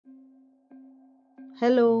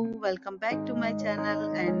Hello, welcome back to my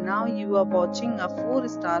channel, and now you are watching a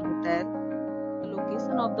 4-star hotel. The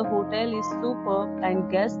location of the hotel is superb and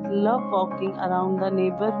guests love walking around the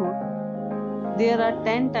neighborhood. There are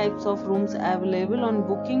 10 types of rooms available on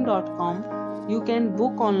booking.com. You can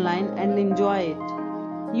book online and enjoy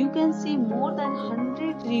it. You can see more than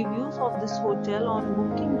 100 reviews of this hotel on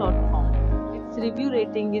booking.com. Its review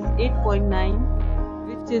rating is 8.9,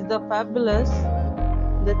 which is the fabulous.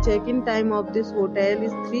 The check-in time of this hotel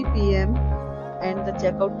is 3 p.m. and the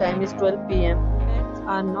checkout time is 12 p.m. Pets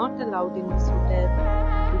are not allowed in this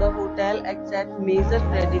hotel. The hotel accepts major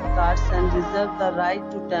credit cards and reserves the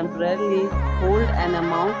right to temporarily hold an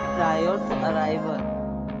amount prior to arrival.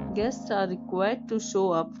 Guests are required to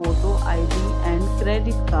show a photo ID and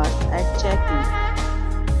credit card at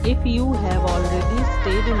check-in. If you have already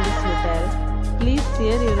stayed in this hotel, please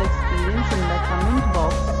share your experience in the comment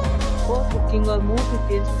box. For booking or more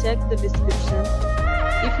details, check the description.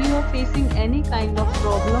 If you are facing any kind of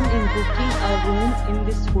problem in booking a room in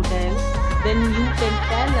this hotel, then you can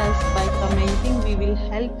tell us by commenting. We will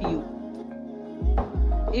help you.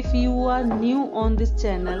 If you are new on this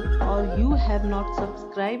channel or you have not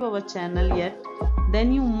subscribed our channel yet,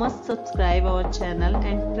 then you must subscribe our channel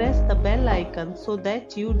and press the bell icon so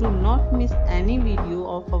that you do not miss any video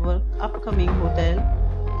of our upcoming hotel.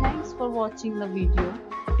 Thanks for watching the video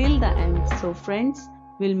till the end. So friends,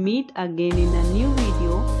 we'll meet again in a new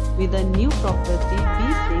video with a new property. Be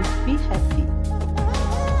safe, be happy.